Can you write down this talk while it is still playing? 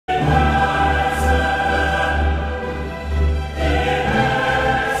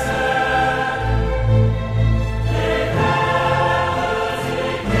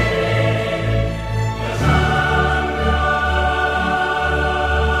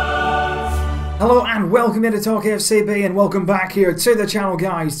Hello and welcome into Talk FCB and welcome back here to the channel,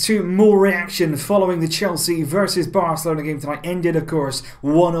 guys, to more reaction following the Chelsea versus Barcelona game tonight. Ended, of course,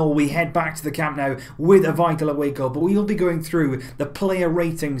 1-0. We head back to the camp now with a vital away goal, but we will be going through the player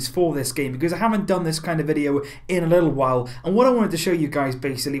ratings for this game because I haven't done this kind of video in a little while, and what I wanted to show you guys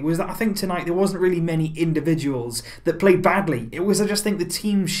basically was that I think tonight there wasn't really many individuals that played badly. It was, I just think, the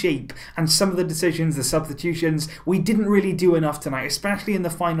team shape and some of the decisions, the substitutions, we didn't really do enough tonight, especially in the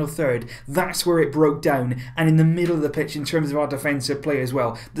final third. That's where it broke down, and in the middle of the pitch in terms of our defensive play as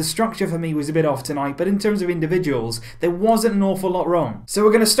well. The structure for me was a bit off tonight, but in terms of individuals, there wasn't an awful lot wrong. So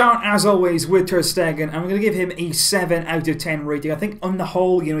we're going to start, as always, with Ter Stegen, and I'm going to give him a 7 out of 10 rating. I think on the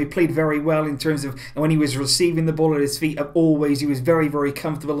whole, he played very well in terms of when he was receiving the ball at his feet. Always, he was very, very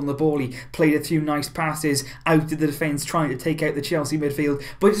comfortable on the ball. He played a few nice passes out to the defence, trying to take out the Chelsea midfield.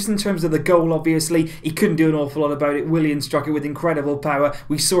 But just in terms of the goal, obviously, he couldn't do an awful lot about it. Willian struck it with incredible power.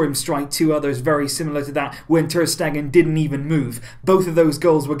 We saw him strike two others very similar to that when Ter Stegen didn't even move. Both of those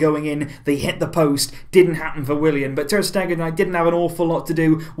goals were going in. They hit the post. Didn't happen for Willian. But Ter Stegen didn't have an awful lot to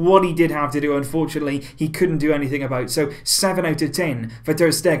do. What he did have to do, unfortunately, he couldn't do anything about. So 7 out of 10 for Ter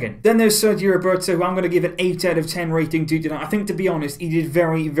Stegen. Then there's Sergio Roberto, who I'm going to give an 8 out of 10 rating to tonight. I think, to be honest, he did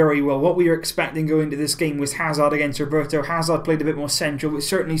very, very well. What we were expecting going into this game was Hazard against Roberto. Hazard played a bit more central, which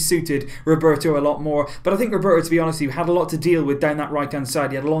certainly suited Roberto a lot more. But I think Roberto, to be honest, had a lot to deal with down that right-hand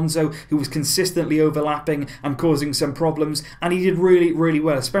side. He had Alonso, who was consistently overlapping and causing some problems, and he did really, really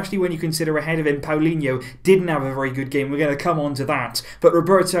well, especially when you consider ahead of him Paulinho didn't have a very good game. We're going to come on to that. But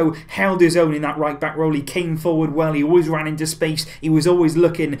Roberto held his own in that right-back role. He came forward well. He always ran into space. He was always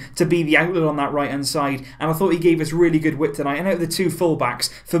looking to be the outlet on that right-hand side, and I thought he gave us really good width tonight. And out of the two full-backs,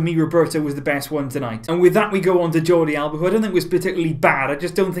 for me, Roberto was the best one tonight. And with that, we go on to Jordi Alba, who I don't think was particularly bad. I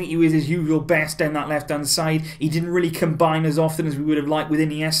just don't think he was his usual best down that left-hand side. He didn't really combine as often as we would have liked with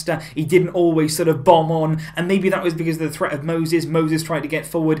Iniesta. He didn't always sort of bomb on, and maybe that was because of the threat of Moses. Moses tried to get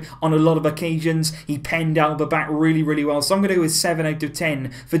forward on a lot of occasions. He penned Alba back really, really well. So I'm going to go with 7 out of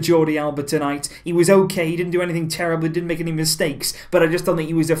 10 for Jordi Alba tonight. He was okay. He didn't do anything terrible. He didn't make any mistakes, but I just don't think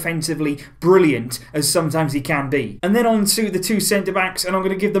he was offensively brilliant as sometimes he can be. And then on to the two centre-backs, and I'm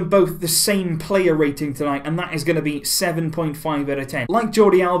going to give them both the same player rating tonight, and that is going to be 7.5 out of 10. Like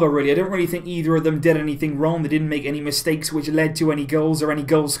Jordi Alba, really, I don't really think either of them did anything wrong. They didn't make any mistakes which led to any goals or any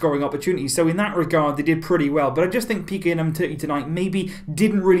goal-scoring opportunities. So in that regard, they did pretty well. But I just think Piqué and Umtiti tonight maybe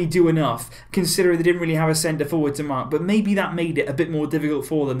didn't really do enough, considering they didn't really have a centre-forward to mark. But maybe that made it a bit more difficult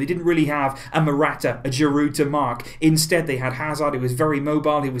for them. They didn't really have a Morata, a Giroud to mark. Instead, they had Hazard, who was very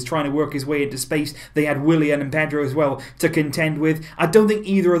mobile. He was trying to work his way into space. They had Willian and Pedro as well to contend with. I don't think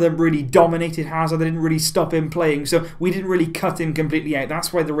either of them really dominated Hazard. They didn't really stop him playing, so we didn't really cut him completely out.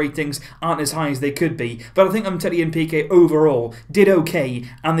 That's why the ratings aren't as high as they could be. But I think Umtiti and Piqué overall did okay,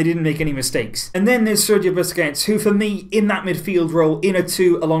 and they didn't make any mistakes. And then there's Sergio Busquets, who for me, in that midfield role, in a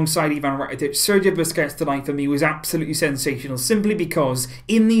 2 alongside Ivan Rakitic, Sergio Busquets tonight for me was absolutely sensational, simply because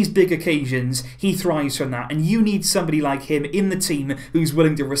in these big occasions, he thrives from that. And you need somebody like him in the team who's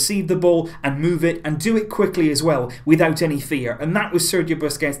willing to receive the ball and move it and do it quickly as well, without any fear. And that was Sergio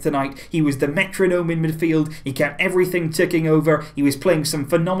Busquets tonight. He was the metronome in midfield. He kept everything ticking over. He was playing some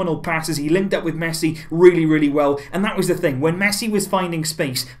phenomenal passes. He linked up with Messi really, really well. And that was the thing. When Messi was finding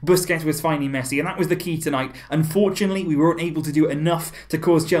space, Busquets was finding Messi. And that was the key tonight. Unfortunately, we weren't able to do enough to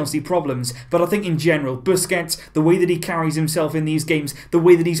cause Chelsea problems. But I think in general, Busquets, the way that he carries himself in these games, the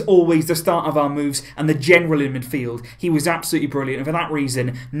way that he's always the start of our moves, and the general in midfield, he was absolutely brilliant. And for that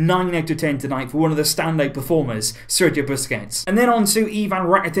reason, 9 out of 10 tonight for one of the standout performers, Sergio Busquets. And then on to Ivan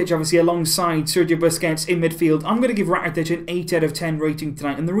Rakitic, obviously alongside Sergio Busquets in midfield. I'm going to give Rakitic an 8 out of 10 rating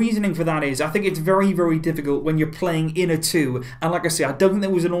tonight. And the reasoning for that is I think it's very, very difficult when you're playing in a 2. And like I say, I don't think there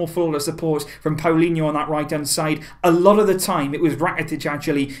was an awful lot of support from Paulinho on that right-hand side. A lot of the time, it was Rakitic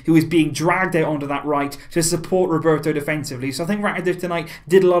actually who was being dragged out onto that right to support Roberto defensively. So I think Rakitic tonight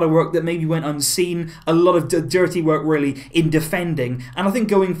did a lot of work that maybe went unseen. A lot of dirty work really in defending. And I think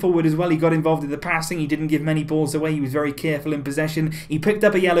going forward as well, he got involved in the passing. He didn't give many balls away. He was very careful in possession. He picked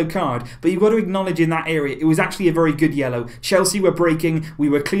up a yellow card. But you've got to acknowledge in that area, it was actually a very good yellow. Chelsea were breaking. We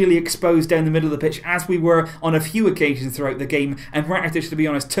were clearly exposed down the middle of the pitch, as we were on a few occasions throughout the game. And Rakitic, to be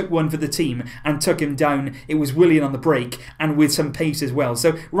honest, took one for the team and took him down. It was Willian on the break and with some pace as well.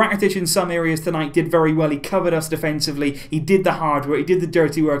 So Rakitic in some areas tonight did very well. He covered us defensively. He did the hard work. He did the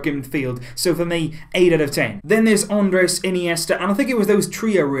dirty work in midfield. So for me, 8 out of 10. Then there's Andres, Iniesta, and I think it was those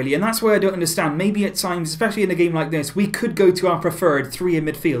trio really, and that's why I don't understand. Maybe at times, especially in a game like this, we could go to our preferred 3 in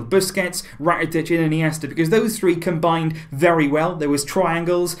midfield. Busquets, Rakitic and Iniesta, because those 3 combined very well. There was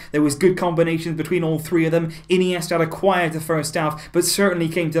triangles. There was good combinations between all 3 of them. Iniesta had a quieter first half, but certainly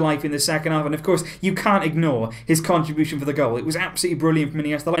came to life life in the second half, and of course you can't ignore his contribution for the goal. It was absolutely brilliant from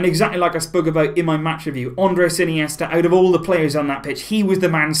Iniesta, and exactly like I spoke about in my match review, Andres Iniesta, out of all the players on that pitch, he was the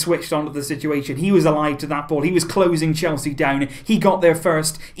man switched onto the situation. He was alive to that ball. He was closing Chelsea down. He got there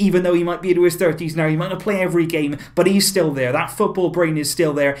first, even though he might be into his 30s now. He might not play every game, but he's still there. That football brain is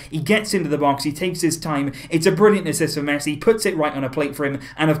still there. He gets into the box. He takes his time. It's a brilliant assist for Messi. Puts it right on a plate for him,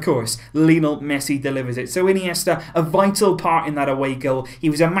 and of course Lionel Messi delivers it. So Iniesta, a vital part in that away goal. He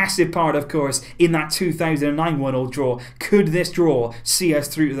was a massive part, of course, in that 2009 1-1 draw. Could this draw see us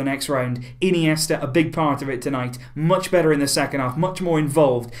through to the next round? Iniesta, a big part of it tonight. Much better in the second half, much more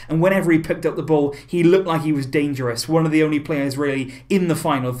involved, and whenever he picked up the ball, he looked like he was dangerous. One of the only players really in the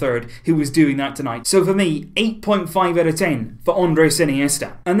final third who was doing that tonight. So for me, 8.5 out of 10 for Andres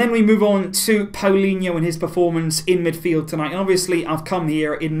Iniesta. And then we move on to Paulinho and his performance in midfield tonight. And obviously I've come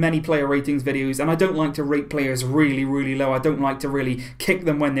here in many player ratings videos, and I don't like to rate players really low. I don't like to really kick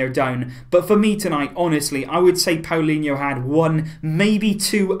them when they're down. But for me tonight, honestly, I would say Paulinho had one, maybe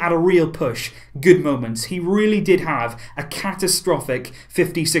two at a real push good moments. He really did have a catastrophic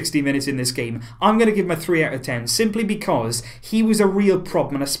 50-60 minutes in this game. I'm going to give him a 3 out of 10 simply because he was a real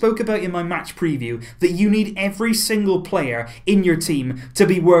problem, and I spoke about in my match preview that you need every single player in your team to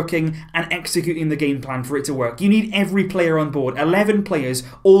be working and executing the game plan for it to work. You need every player on board, 11 players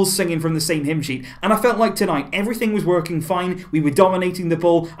all singing from the same hymn sheet, and I felt like tonight everything was working fine. We were dominating the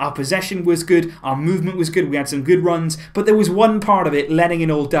ball, our possession was good, our movement was good, we had some good runs, but there was one part of it letting it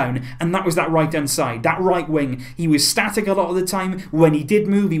all down, and that was that right hand side, that right wing. He was static a lot of the time. When he did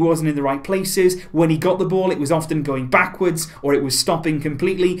move, he wasn't in the right places. When he got the ball, it was often going backwards or it was stopping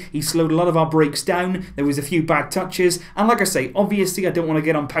completely. He slowed a lot of our breaks down. There was a few bad touches, and like I say, obviously I don't want to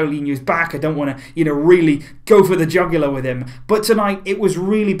get on Paulinho's back. I don't want to, really go for the jugular with him, but tonight it was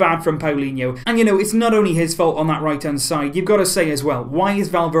really bad from Paulinho, and it's not only his fault on that right hand side. You've got to say as well, why is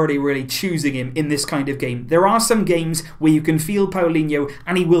Valverde really choosing him in this kind of game? There are some games where you can feel Paulinho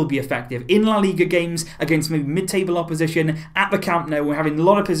and he will be effective. In La Liga games against maybe mid-table opposition at the Camp Nou, we're having a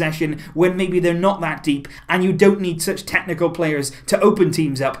lot of possession when maybe they're not that deep, and you don't need such technical players to open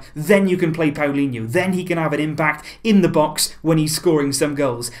teams up. Then you can play Paulinho. Then he can have an impact in the box when he's scoring some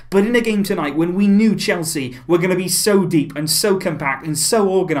goals. But in a game tonight when we knew Chelsea were going to be so deep and so compact and so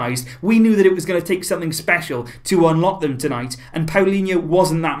organised, we knew that it was going to take something special to unlock them tonight, and Paulinho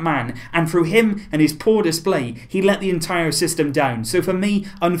wasn't that man, and through him and his poor display, he let the entire system down. So for me,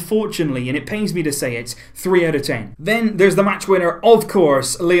 unfortunately, and it pains me to say it, 3 out of 10. Then there's the match winner, of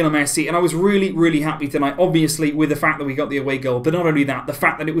course, Lionel Messi, and I was really happy tonight, obviously, with the fact that we got the away goal, but not only that, the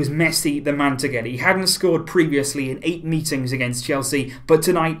fact that it was Messi the man to get it. He hadn't scored previously in 8 meetings against Chelsea, but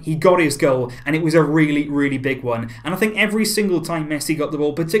tonight he got his goal, and it was a really big one. And I think every single time Messi got the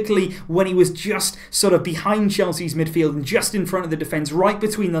ball, particularly when he was just sort of behind Chelsea's midfield and just in front of the defence, right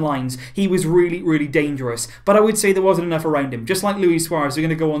between the lines, he was really dangerous. But I would say there wasn't enough around him. Just like Luis Suarez, we're going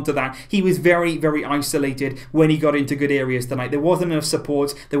to go on to that. He was very isolated when he got into good areas tonight. There wasn't enough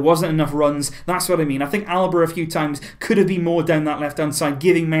support. There wasn't enough runs. That's what I mean. I think Alba a few times could have been more down that left-hand side,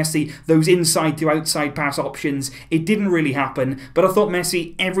 giving Messi those inside to outside pass options. It didn't really happen, but I thought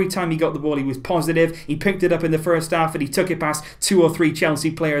Messi, every time he got the ball, he was positive. He picked it up in the first half and he took it past 2 or 3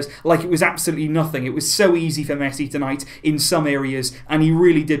 Chelsea players like it was absolutely nothing. It was so easy for Messi tonight in some areas, and he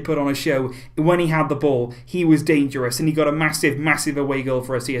really did put on a show. When he had the ball, he was dangerous, and he got a massive away goal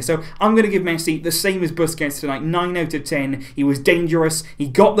for us here. So I'm going to give Messi the same as Busquets tonight, 9 out of 10. He was dangerous, he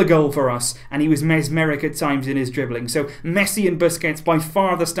got the goal for us, and he was mesmeric at times in his dribbling. So Messi and Busquets by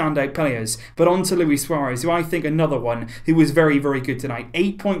far the standout players. But on to Luis Suarez, who I think another one who was very good tonight.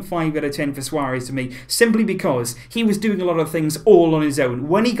 8.5 out of 10 for Suarez to me, simply because he was doing a lot of things all on his own.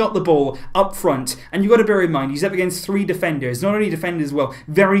 When he got the ball up front, and you've got to bear in mind, he's up against 3 defenders, not only defenders as well,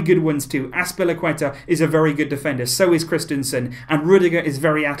 very good ones too. Azpilicueta is a very good defender, so is Christensen, and Rudiger is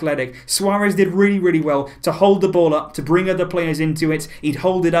very athletic. Suarez did really well to hold the ball up, to bring other players into it. He'd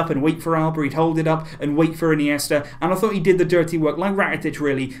hold it up and wait for Alba, he'd hold it up and wait for Iniesta, and I thought he did the dirty work, like Rakitic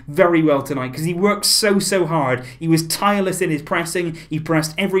really, very well tonight, because he worked so hard. He was tireless in his pressing, he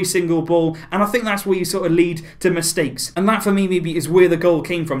pressed every single ball, and I think that's where you sort of lead to mistakes, and that for me maybe is where the goal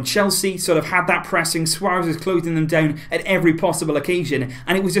came from. Chelsea sort of had that pressing, Suarez was closing them down at every possible occasion,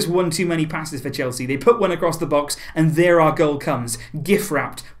 and it was just one too many passes for Chelsea. They put one across the box, and there our goal comes,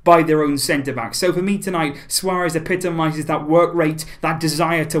 gift-wrapped by their own centre-back. So for me tonight, Suarez epitomises that work rate, that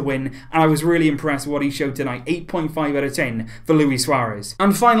desire to win, and I was really impressed with what he showed tonight. 8.5 out of 10 for Luis Suarez.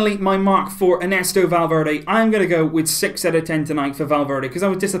 And finally, my mark for Ernesto Valverde, I'm going to go with 6 out of 10 tonight for Valverde, because I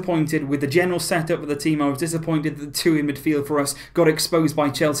was disappointed with the general setup of the team. I was disappointed that the 2 in midfield for us got exposed by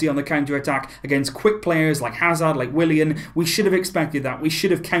Chelsea on the counter-attack against quick players like Hazard, like Willian. We should have expected expected that. We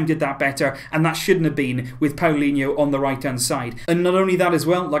should have countered that better, and that shouldn't have been with Paulinho on the right-hand side. And not only that as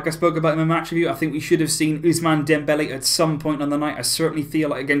well, like I spoke about in my match review, I think we should have seen Ousmane Dembele at some point on the night. I certainly feel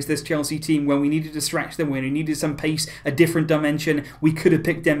like against this Chelsea team, when we needed to stretch them, when we needed some pace, a different dimension, we could have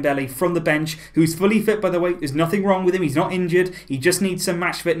picked Dembele from the bench, who's fully fit, by the way. There's nothing wrong with him. He's not injured. He just needs some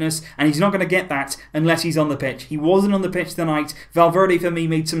match fitness, and he's not going to get that unless he's on the pitch. He wasn't on the pitch tonight. Valverde, for me,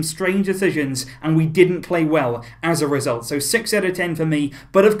 made some strange decisions, and we didn't play well as a result. So 6 out of 10 for me.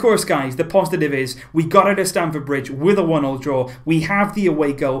 But of course, guys, the positive is we got out of Stamford Bridge with a 1-1 draw. We have the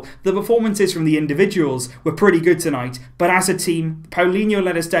away goal. The performances from the individuals were pretty good tonight, but as a team, Paulinho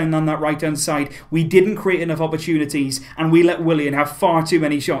let us down on that right-hand side. We didn't create enough opportunities, and we let Willian have far too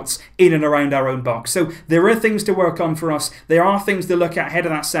many shots in and around our own box. So there are things to work on for us. There are things to look at ahead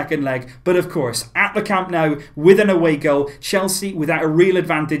of that second leg. But of course, at the Camp Nou, with an away goal, Chelsea without a real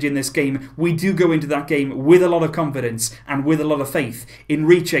advantage in this game, we do go into that game with a lot of confidence and with a lot of faith in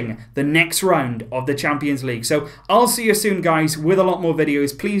reaching the next round of the Champions League. So I'll see you soon, guys, with a lot more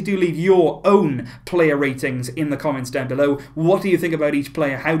videos. Please do leave your own player ratings in the comments down below. What do you think about each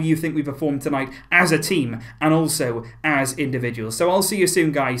player? How do you think we performed tonight as a team and also as individuals? So I'll see you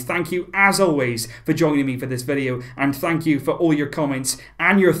soon, guys. Thank you, as always, for joining me for this video, and thank you for all your comments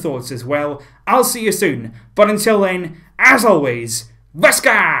and your thoughts as well. I'll see you soon, but until then, as always,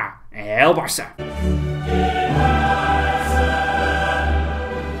 Visca el Barça!